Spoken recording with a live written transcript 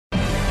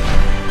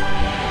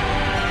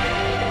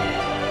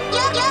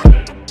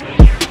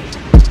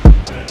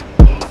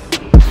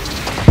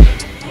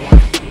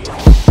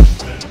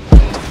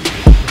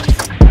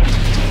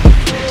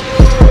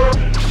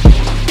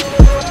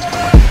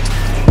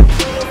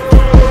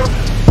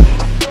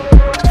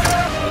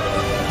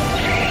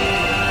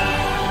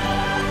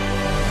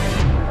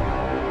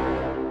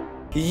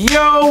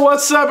Yo,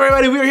 what's up,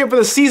 everybody? We're here for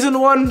the season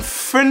 1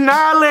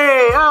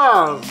 finale.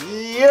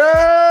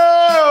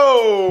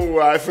 Yo,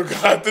 I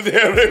forgot the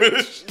damn name of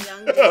this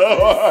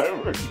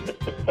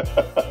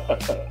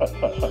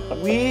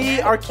show. We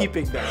are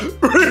keeping that.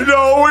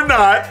 No, we're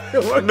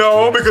not.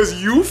 No,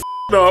 because you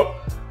f***ed up.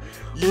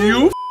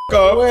 You f***ed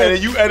up, and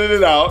then you edited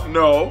it out.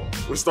 No,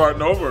 we're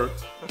starting over.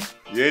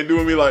 You ain't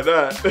doing me like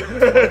that.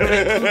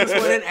 This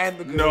one in and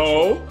the good.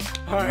 No.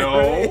 Right, no.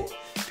 Ready?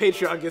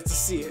 Patreon gets to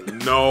see it.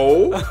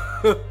 No.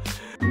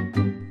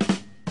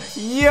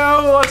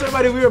 Yo, what's up,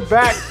 everybody? We are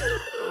back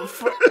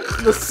for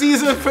the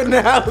season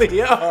finale.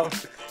 Yo.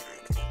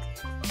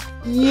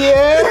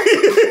 Yeah.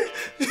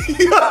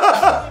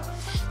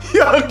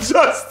 Young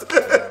Justice.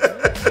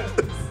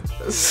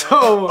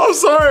 So I'm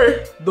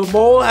sorry. The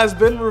mole has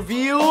been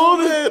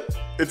revealed.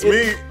 It's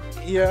me.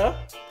 Yeah.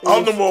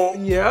 I'm the mole.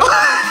 Yeah.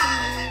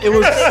 It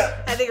was.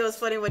 I think it was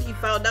funny when he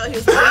found out he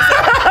was.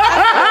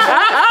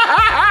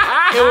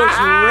 It was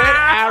Red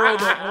Arrow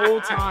the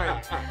whole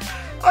time.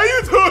 Are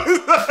you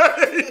doing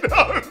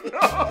that?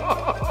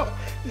 No.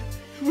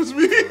 It was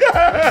me.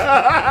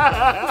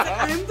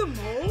 I'm the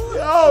mole.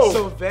 Yo.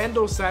 So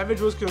Vandal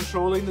Savage was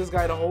controlling this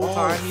guy the whole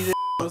time. He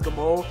was the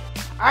mole.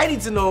 I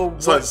need to know.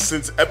 So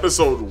since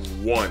episode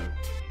 1,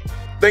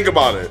 think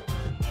about it.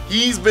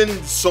 He's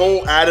been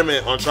so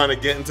adamant on trying to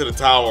get into the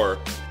tower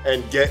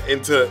and get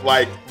into,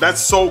 like, that's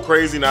so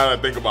crazy now that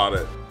I think about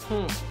it.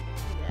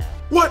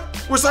 What?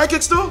 We're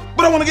sidekicks still?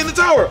 But I want to get in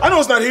the tower. I know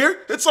it's not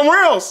here. It's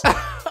somewhere else.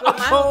 But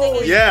my whole thing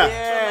is,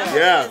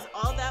 Yeah.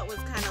 all that was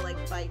kind of like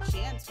by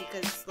chance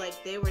because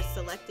like they were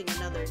selecting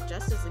another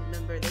Justice League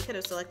member. They could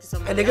have selected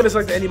someone. And they could have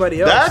selected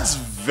anybody else. That's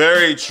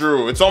very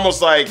true. It's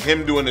almost like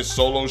him doing his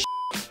solo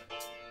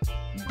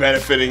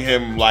benefiting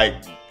him, like,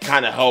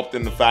 kind of helped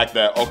in the fact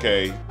that,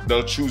 okay,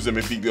 they'll choose him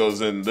if he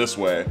goes in this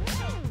way.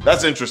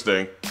 That's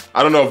interesting.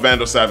 I don't know if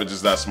Vandal Savage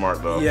is that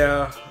smart, though.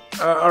 Yeah.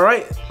 All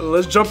right,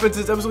 let's jump into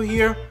this episode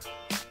here.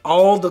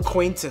 Auld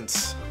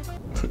Acquaintance.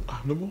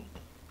 Animal?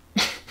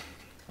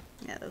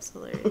 Yeah, that was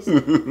hilarious.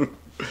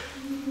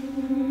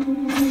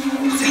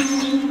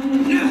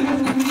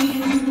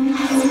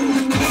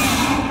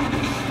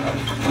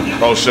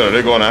 Oh shit, are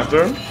they going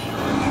after him?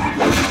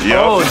 Yep.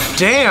 Oh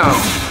damn!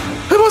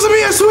 It wasn't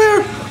me, I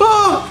swear!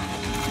 Oh!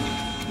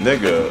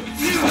 Nigga.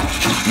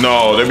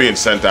 No, they're being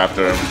sent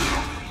after him.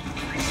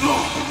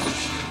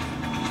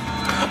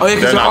 Oh yeah,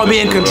 because they're all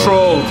being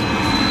controlled.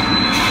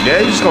 Yeah,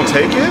 you just gonna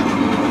take it?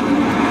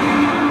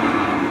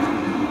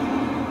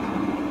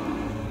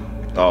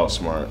 Oh,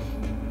 smart.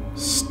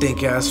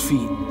 Stink ass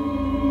feet.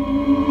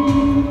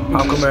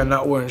 Aquaman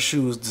not wearing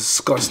shoes,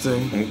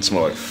 disgusting. It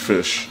smell like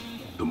fish.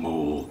 The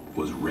mole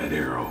was Red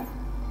Arrow.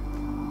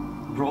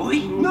 Roy?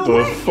 No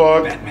way. The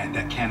fuck? Batman,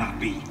 that cannot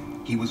be.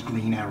 He was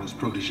Green Arrow's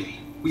protege.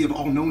 We have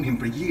all known him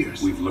for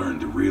years. We've learned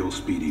the real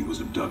Speedy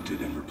was abducted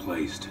and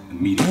replaced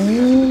immediately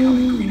after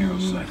becoming Green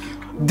Arrow's psychic.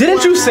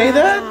 Didn't you say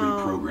that?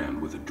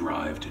 Reprogrammed with a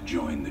drive to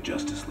join the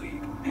Justice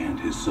League, and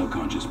his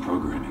subconscious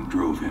programming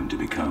drove him to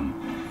become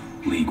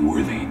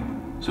League-worthy.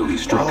 So he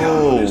struck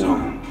out on his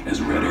own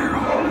as Red Arrow.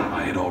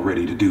 I had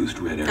already deduced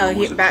Red Arrow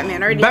was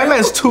Batman already.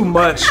 Batman's too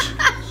much.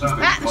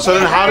 So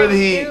then how did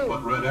he...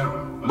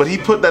 But he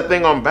put that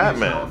thing on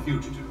Batman.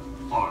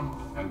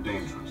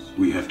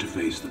 We have to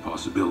face the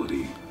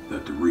possibility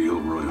that the real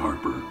Roy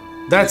Harper...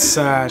 That's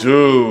sad.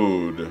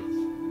 Dude.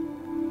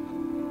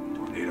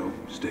 Tornado,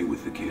 stay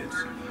with the kids.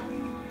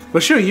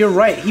 But sure, you're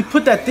right. He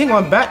put that thing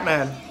on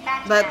Batman.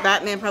 But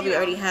Batman probably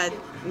already had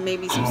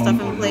maybe some stuff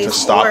in place. To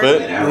stop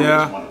it?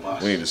 Yeah.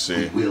 We need to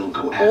see.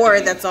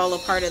 Or that's all a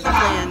part of the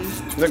plan.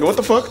 Nigga, what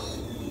the fuck?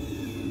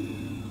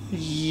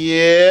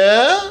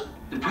 Yeah?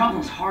 The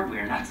problem's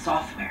hardware, not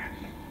software.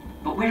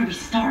 But where do we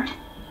start?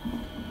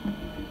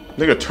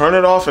 Nigga, turn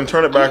it off and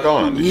turn it back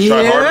on. Did you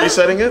try hard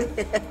resetting it?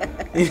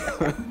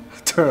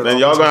 Then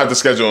y'all gonna have to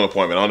schedule an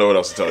appointment. I don't know what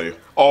else to tell you.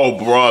 Oh,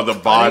 bro, the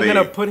body. Are you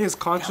gonna put his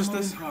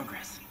consciousness?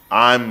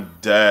 I'm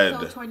dead.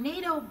 So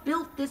Tornado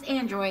built this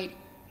android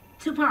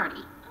to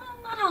party.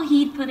 Not how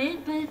he'd put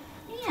it, but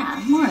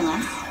yeah, more or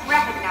less.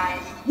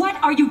 Recognize. What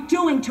are you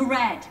doing to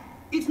Red?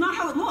 It's not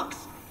how it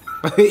looks.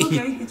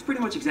 Okay, it's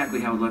pretty much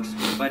exactly how it looks,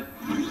 but...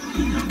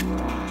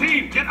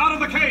 Team, get out of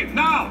the cave,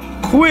 now!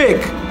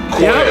 Quick!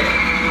 Yep.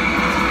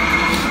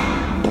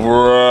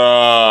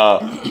 Bruh.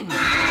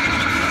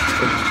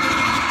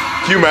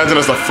 Can you imagine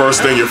that's the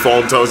first thing your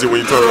phone tells you when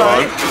you turn it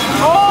on?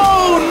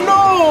 Oh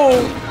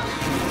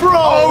no! Bro!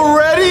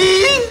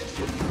 Already?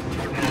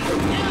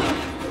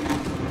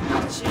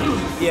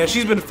 Yeah,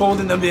 she's been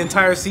folding them the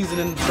entire season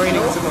in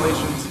training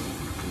simulations.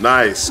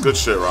 Nice. Good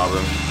shit,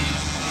 Robin.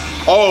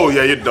 Oh,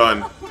 yeah, you're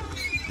done.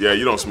 Yeah,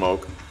 you don't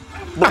smoke.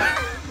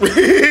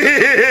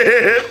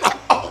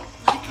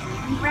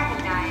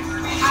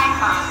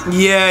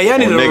 Yeah, y'all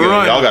need to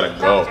run. Y'all gotta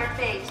go.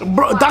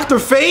 Bro, Dr.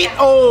 Fate?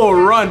 Oh,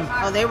 run.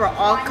 Oh, they were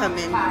all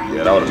coming.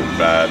 Yeah, that would have been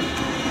bad.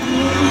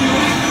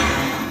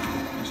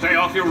 Stay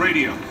off your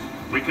radio.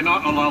 We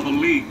cannot allow the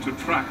League to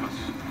track us.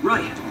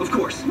 Right, of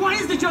course. Why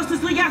is the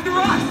Justice League after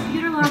us?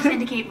 Computer logs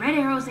indicate Red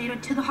Arrow's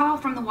headed to the hall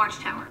from the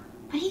watchtower.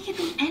 But he could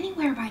be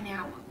anywhere by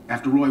now.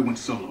 After Roy went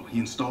solo, he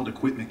installed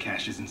equipment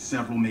caches in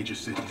several major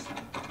cities.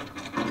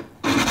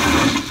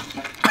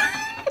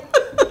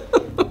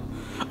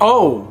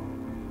 Oh!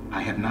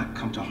 I have not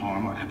come to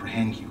harm or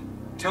apprehend you.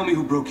 Tell me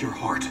who broke your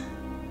heart.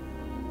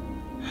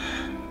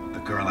 The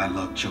girl I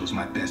love chose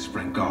my best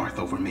friend Garth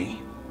over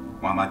me,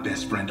 while my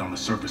best friend on the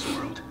surface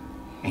world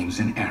aims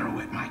an arrow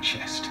at my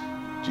chest.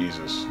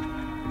 Jesus.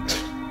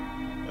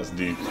 That's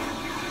deep.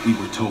 We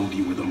were told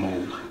you were the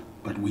mole,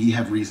 but we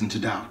have reason to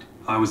doubt.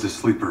 I was a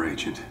sleeper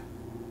agent,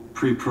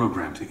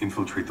 pre-programmed to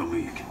infiltrate the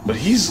League. But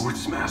he's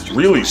Sportsmaster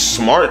really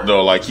smart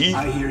though. Like he.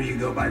 I hear you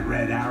go by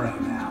Red Arrow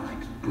now.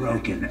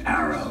 Broken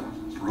Arrow.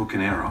 Broken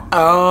Arrow.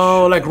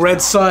 Oh, like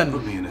Red Sun.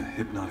 Put me in a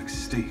hypnotic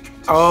state.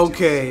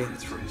 Okay.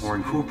 Or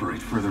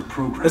incorporate further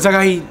programs. It's like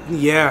how he,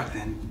 yeah.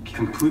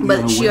 Completely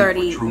But she unaware of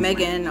already, what drove me.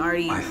 Megan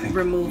already I think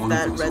removed one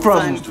that of those red From-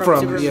 sun from-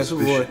 Superman. yes,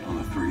 Superboy. on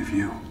the three of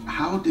you.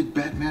 How did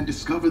Batman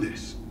discover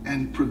this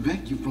and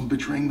prevent you from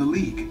betraying the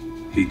League?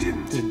 He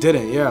didn't. It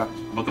didn't, yeah.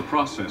 But the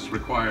process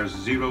requires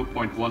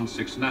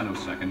 0.16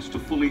 nanoseconds to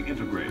fully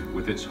integrate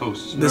with its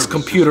host's This nervous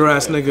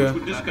computer-ass system, nigga.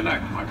 which would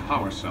disconnect my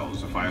power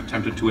cells if I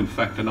attempted to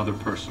infect another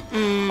person.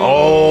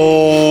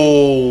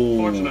 Oh.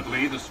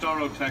 Fortunately, the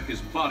Starotech is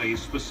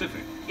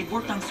body-specific. It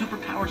worked on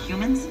superpowered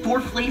humans,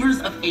 4 flavors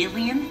of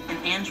alien, an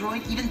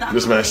android, even Dr.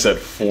 This man Ray, said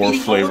 4 beating all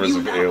of flavors you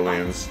of without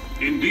aliens.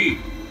 Indeed,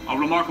 a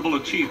remarkable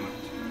achievement.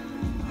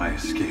 I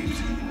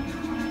escaped.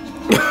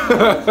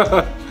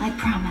 I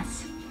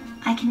promise.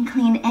 I can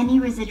clean any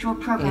residual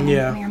programming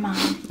Yeah. from your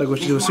mind. Like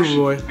what you do with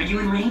Superboy. Are you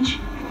in range?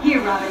 Here,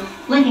 Robin.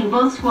 Linking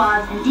both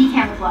squads and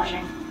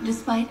decamouflaging.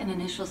 Despite an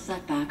initial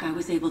setback, I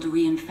was able to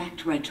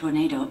reinfect Red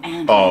Tornado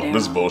and Oh, Red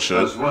this Arrow. bullshit.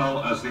 As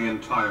well as the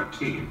entire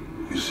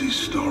team. You see,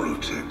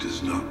 Starotech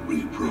does not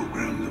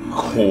reprogram the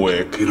mind.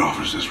 Quick. It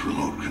offers us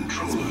remote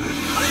control of it.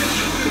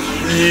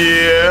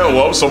 Yeah,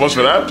 well, so much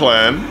for that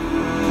plan.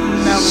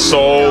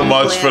 So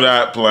much for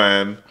that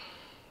plan.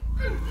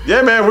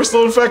 Yeah, man, we're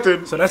still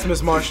infected. So that's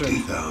Miss Martian.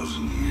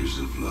 50,000 years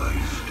of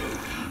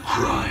life.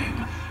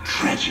 Crime,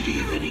 tragedy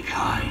of any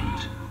kind.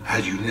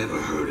 Had you never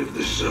heard of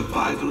the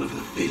survival of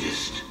the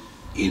fittest?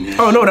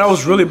 Oh no, that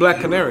was really Black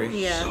Canary.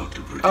 Yeah.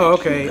 Oh,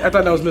 okay. I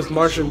thought that was Miss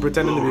Martian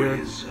pretending to be her.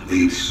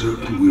 Made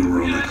certain we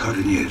were on the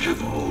cutting edge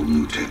of all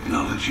new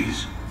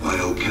technologies.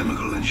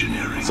 Biochemical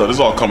engineering. So this is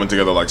all coming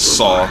together like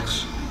Saw.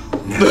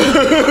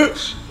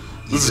 Networks,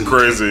 This is even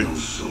crazy.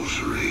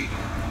 techno-sorcery,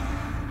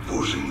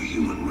 forcing the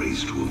human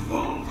race to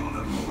evolve on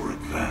a more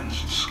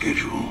advanced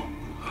schedule,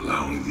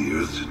 allowing the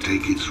Earth to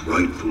take its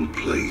rightful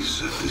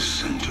place at the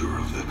center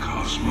of the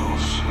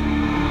cosmos.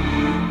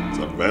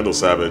 So Vandal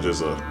Savage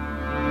is a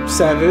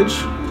Savage.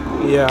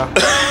 Yeah.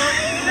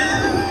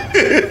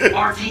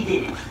 RT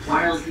did it.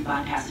 Wirelessly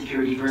bypass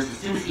security first as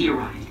soon as he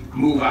arrived.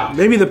 Move out.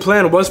 Maybe the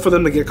plan was for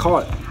them to get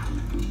caught.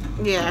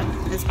 Yeah,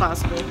 it's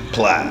possible.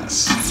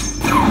 Blast.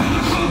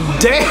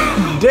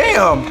 Damn!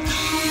 Damn!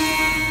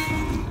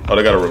 Oh,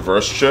 they got a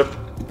reverse chip?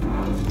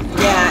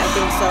 Yeah, I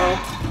think so.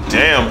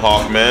 Damn,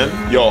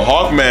 Hawkman. Yo,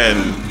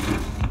 Hawkman.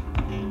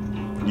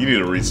 You need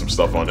to read some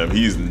stuff on him.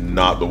 He's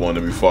not the one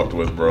to be fucked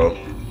with, bro.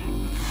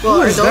 Well,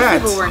 Who is those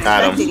that? people weren't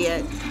Adam. infected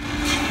yet.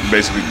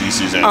 Basically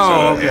DC's answer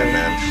Oh, to okay.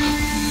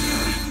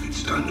 Ant-Man.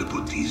 It's time to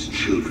put these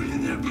children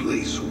in their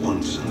place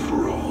once and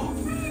for all.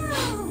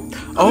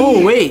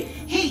 Oh, wait.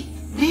 Hey,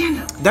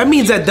 Vandal. That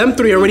means that them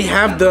three already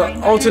have the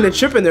alternate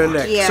chip in their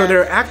neck. Yeah. So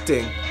they're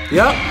acting.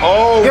 Yup.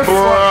 Oh, Get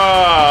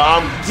bruh.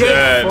 I'm Get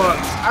dead.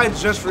 fucked. I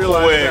just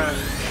realized Quick. that.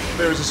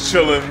 They were just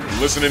chilling,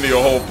 listening to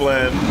your whole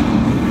plan.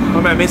 My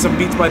man made some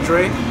beats by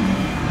Dre.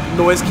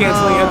 Noise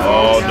canceling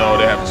Oh headphones. no,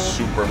 they have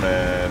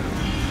Superman.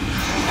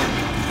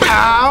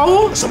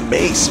 Ow! That's a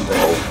mace, bro.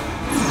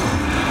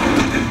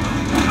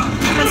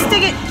 Let's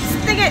stick it.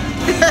 Stick it.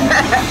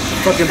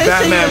 Fucking They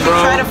Batman, shouldn't bro.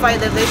 even try to fight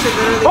them. They should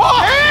literally.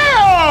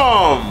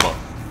 Oh, damn!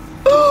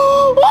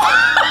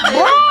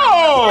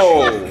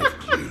 Bro!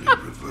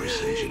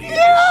 Reverse engineering.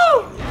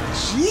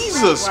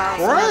 Jesus Wow,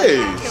 so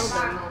Christ! killed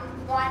them.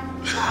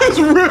 He's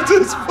ripped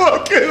his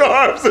fucking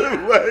arms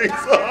and legs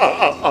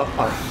off.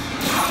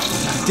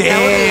 That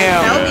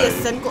Damn. would be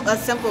a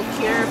simple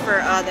cure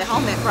for the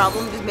helmet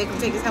problem. Just make him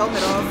take his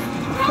helmet off.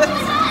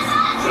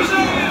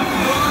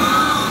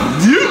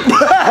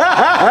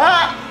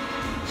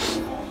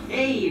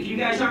 Hey, if you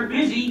guys aren't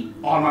busy.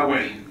 On my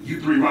way. You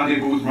three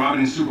rendezvous with Robin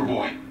and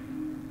Superboy.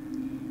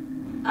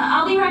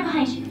 I'll be right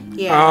behind you.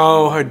 Yeah,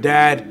 Oh, her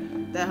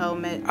dad. the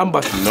helmet. I'm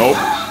about to. Nope.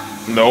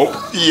 Nope.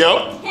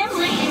 Yep. Him,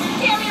 Lincoln.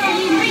 Samuel,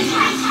 you reach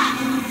my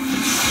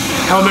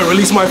Helmet,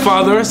 release my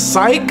father.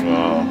 Psych.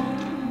 Oh.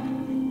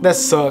 That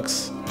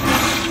sucks.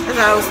 That's what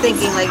I was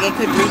thinking. Like it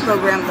could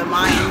reprogram the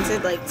mind to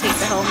like take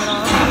the helmet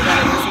off. But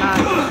that was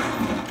not.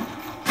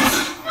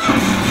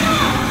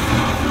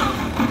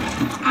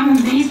 I'm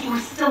amazed you were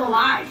still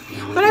alive.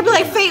 But I'd be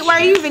like, Fate, why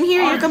are you even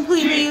here? You're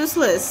completely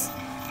useless.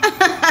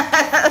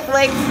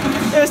 Like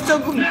they're still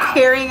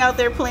carrying out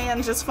their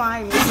plans just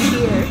fine with you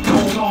here.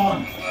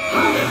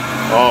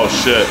 Oh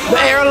shit. The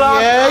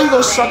airlock. Yeah, you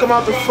gonna suck him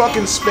out the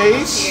fucking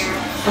space?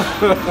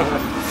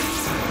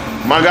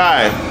 My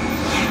guy.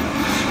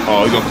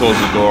 Oh, you gonna close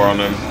the door on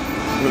him.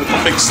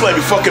 Big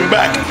slabby fucking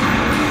back.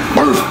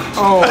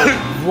 Oh,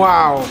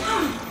 wow.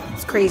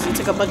 It's crazy. He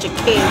took a bunch of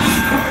kids,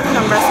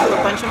 come rescue a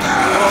bunch of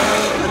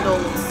grown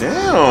adults.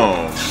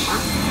 Damn.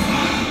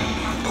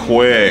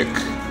 Quick.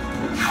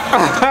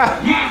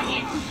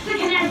 The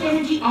kinetic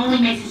energy only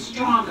makes it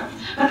stronger,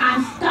 but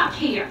I'm stuck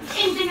here.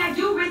 Anything I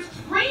do risks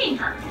freeing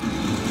her.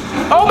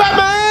 Oh,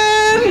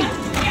 Batman!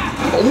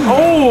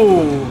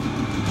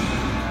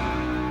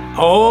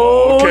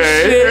 Oh,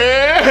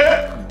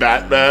 shit.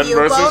 Batman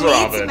versus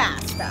Robin.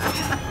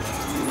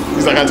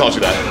 He's like, I taught you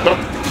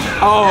that.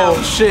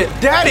 Oh, shit.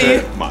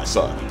 Daddy! My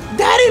son.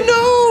 Daddy,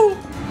 no!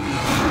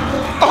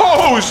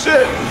 Oh,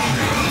 shit.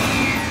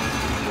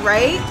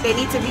 Right? They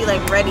need to be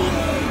like ready.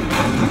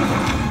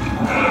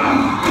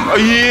 Oh,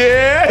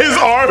 yeah, his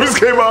arms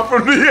came out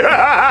from the.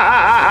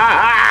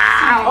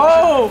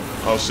 Oh!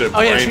 Oh, shit. Oh,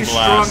 yeah, Brain she's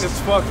blast. strong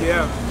as fuck,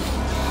 yeah.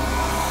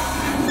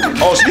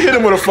 Oh, she hit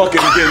him with a fucking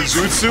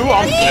genjutsu?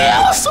 I'm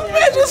Yeah, dead. some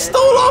man just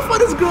stole off on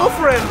his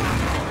girlfriend.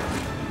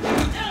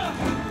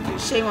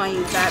 Shame on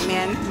you,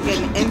 Batman. You're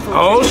getting infiltrated.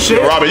 Oh,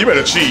 shit. Yo, Robin, you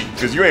better cheat,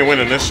 because you ain't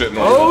winning this shit no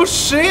more. Oh,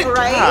 shit.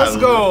 Right? Let's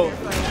go.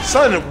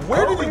 Son,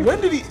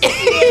 when did he?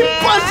 He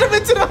punched him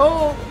into the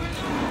hole.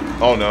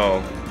 Oh,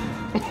 no.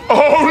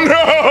 Oh,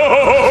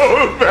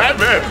 no!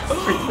 Batman.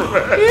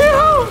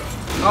 Yeah.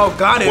 Oh,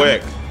 got him.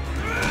 Quick.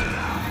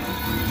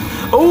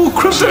 Oh,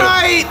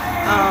 kryptonite.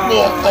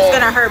 Oh, it's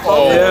gonna hurt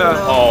both of them,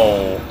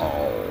 though.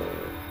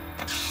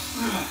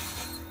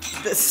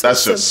 That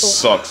shit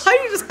sucks. How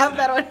do you just have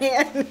that on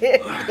hand?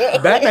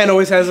 Batman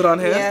always has it on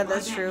hand. Yeah,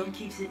 that's true.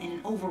 Keeps it in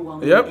an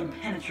overwhelming, Yep.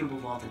 impenetrable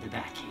vault at the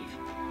Batcave.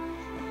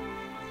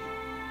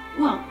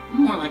 Well,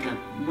 more like a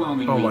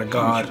whelming. Oh my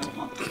God.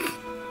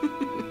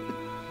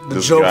 The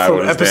This joke guy from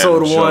with his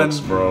episode damn 1. jokes,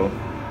 bro.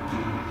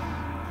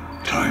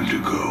 Time to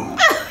go.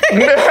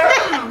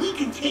 We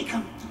can take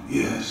him.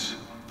 Yes,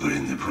 but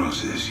in the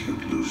process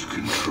you'd lose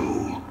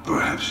control.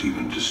 Perhaps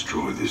even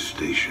destroy this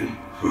station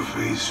for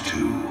phase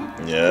 2.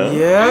 Yeah?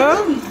 Yeah?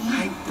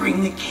 I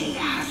bring the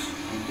chaos.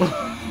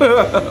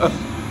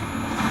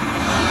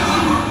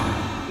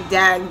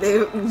 Dad, they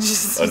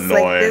just was like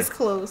Annoying. this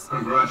close.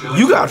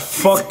 You got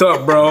fucked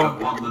up, bro.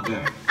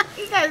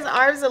 He got his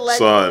arms and legs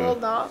Son.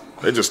 pulled off.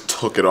 They just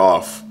took it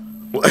off.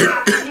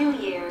 New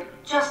Year,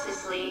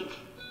 Justice League.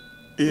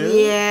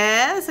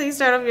 Yeah, so you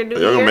start off your new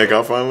Y'all year. gonna make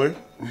out finally?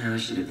 I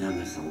should have done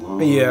this a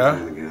long Yeah.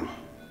 time ago.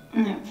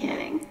 No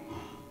kidding.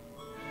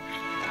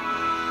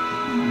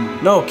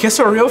 No, kiss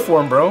her real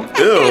form, bro.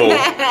 Ew.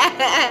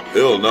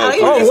 Ew, no.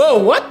 Oh, whoa,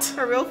 what?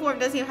 Her real form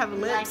doesn't even have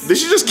lips. Did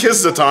she just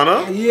kiss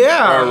Zatanna?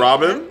 Yeah. Or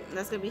Robin?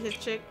 That's gonna be his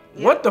chick.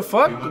 Yeah. What the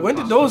fuck? When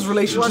did those Well,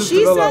 relationships she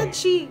develop?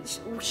 said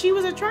she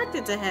was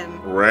attracted to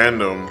him.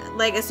 Random.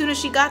 Like as soon as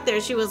she got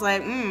there, she was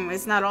like,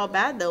 it's not all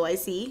bad though. I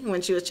see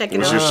when she was checking.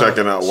 When him she was out.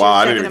 checking out. She Wow,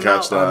 was I didn't even checking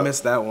him catch out. I that.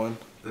 missed that one.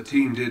 The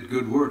team did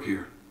good work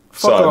here.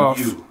 Fuck Son. off.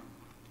 You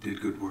did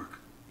good work.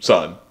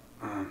 Son.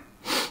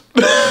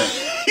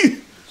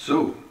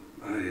 So,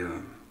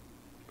 I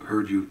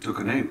heard you took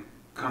a name.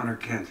 Connor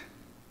Kent.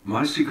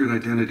 My secret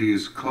identity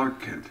is Clark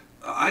Kent.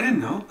 I didn't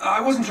know.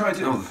 I wasn't trying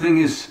to. No, the thing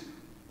is,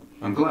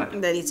 I'm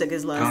glad. That he took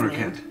his last Connor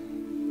name.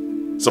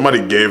 Kent.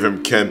 Somebody gave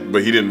him Kent,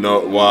 but he didn't know.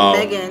 Wow.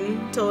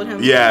 Megan told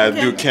him. Yeah,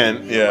 Kent. do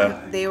Kent.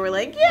 Yeah. They were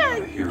like, yeah,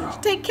 hero.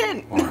 take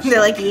Kent. Or a They're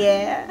like,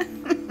 yeah.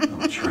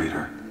 I'm a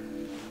traitor.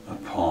 A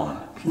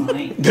pawn.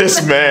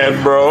 This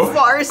man, bro.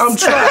 Farce. I'm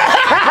trying.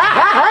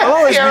 I'll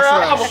always be I'm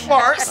a trash.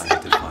 farce. I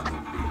had to find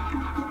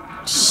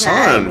them.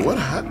 Son, what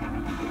happened?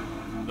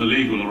 The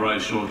League will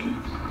arrive shortly.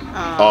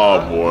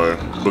 Oh boy.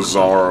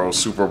 Bizarro,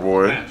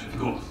 Superboy. Match, of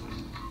course.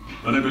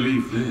 But I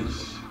believe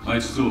this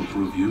might still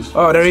prove useful.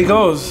 Oh, there he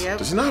goes. Yep.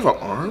 Does he not have an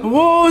arm?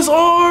 Whoa, his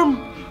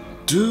arm.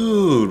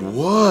 Dude,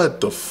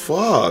 what the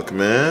fuck,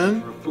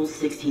 man? For a full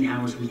 16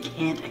 hours, we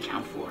can't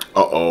account for.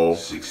 Uh-oh.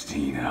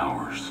 16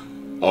 hours.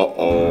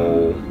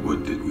 Uh-oh.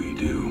 What did we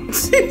do?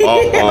 What did we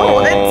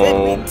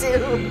Uh-oh.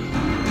 do?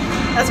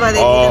 That's why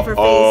they need it for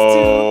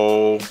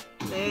phase 2.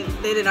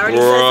 They didn't already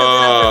set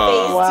something up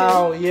for phase 2.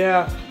 Wow,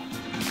 yeah.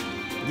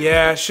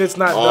 Yeah, shit's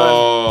not done.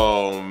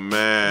 Oh,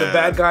 man. The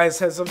bad guys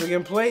had something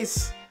in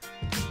place.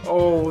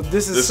 Oh,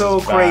 this is This so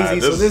is bad.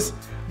 crazy. So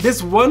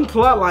this one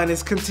plot line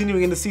is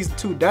continuing into season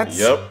 2.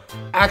 That's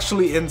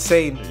actually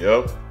insane.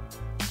 Yep.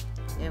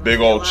 Yeah, Big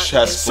we old got a lot.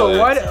 chest So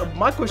plate.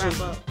 my question is,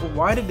 Wrap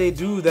why did they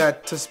do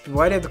that?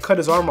 Why did they have to cut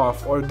his arm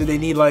off, or did they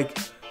need like?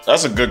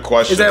 That's a good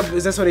question.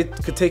 Is that so they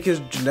could take his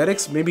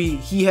genetics? Maybe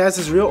he has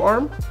his real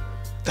arm.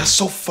 That's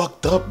so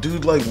fucked up,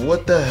 dude. Like,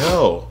 what the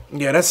hell?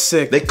 Yeah, that's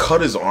sick. They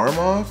cut his arm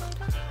off?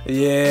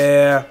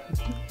 Yeah.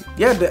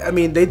 I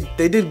mean, they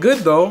did good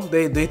though.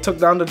 They took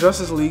down the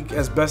Justice League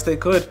as best they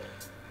could.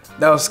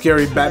 That was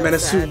scary. Batman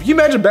and Superman. Can you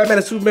imagine Batman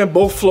and Superman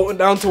both floating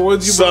down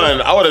towards you?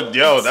 Son, I would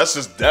have, that's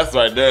just death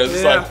right there.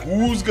 It's Yeah. like,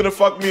 who's gonna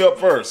fuck me up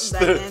first?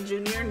 Batman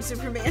Jr. and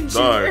Superman Jr.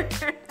 Dog.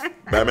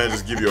 Batman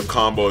just give you a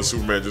combo and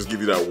Superman just give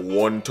you that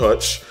one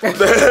touch. I'm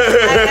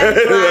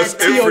That's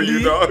it for glad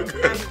you, dog.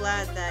 I'm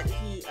glad that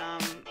he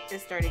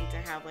is starting to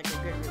have like a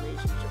good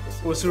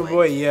relationship with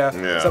Superboy. Yeah,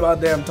 it's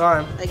about damn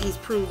time. Like he's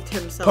proved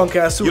himself. Punk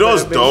ass Superboy. You know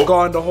what's dope?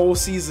 Gone the whole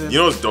season. You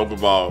know what's dope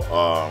about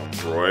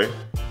Roy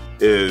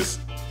is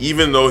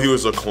even though he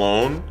was a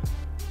clone,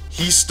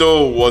 he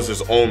still was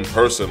his own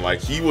person. Like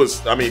he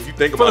was. I mean, if you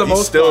think about it, he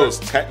still is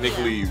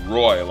technically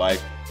Roy.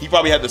 Like he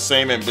probably had the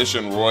same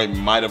ambition Roy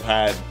might have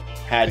had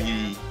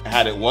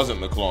it wasn't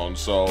the clone.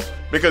 So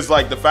because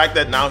like the fact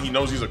that now he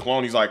knows he's a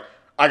clone, he's like,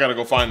 I gotta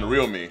go find the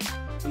real me.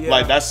 Yeah.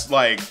 Like that's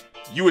like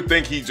you would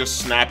think he'd just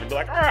snap and be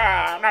like,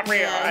 I'm not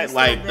real. Yeah,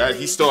 like that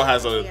he still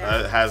has like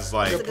That's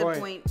a good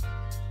point.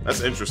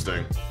 That's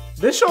interesting.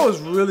 This show is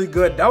really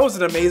good. That was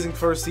an amazing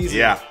first season.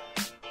 Yeah.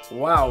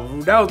 Wow,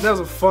 that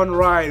was a fun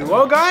ride.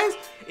 Well, guys,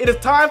 it is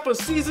time for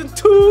season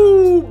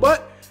 2.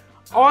 But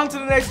on to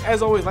the next.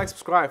 As always, like,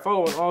 subscribe,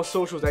 follow on all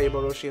socials at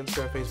YaBoyRoshi,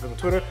 Instagram, Facebook, and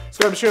Twitter.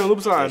 Subscribe to share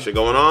Loops on. Shit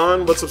going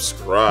on, but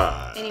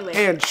subscribe. Anyway.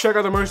 And check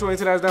out the merch link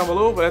to that down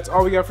below. But that's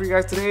all we got for you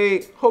guys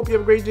today. Hope you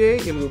have a great day,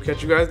 and we'll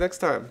catch you guys next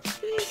time.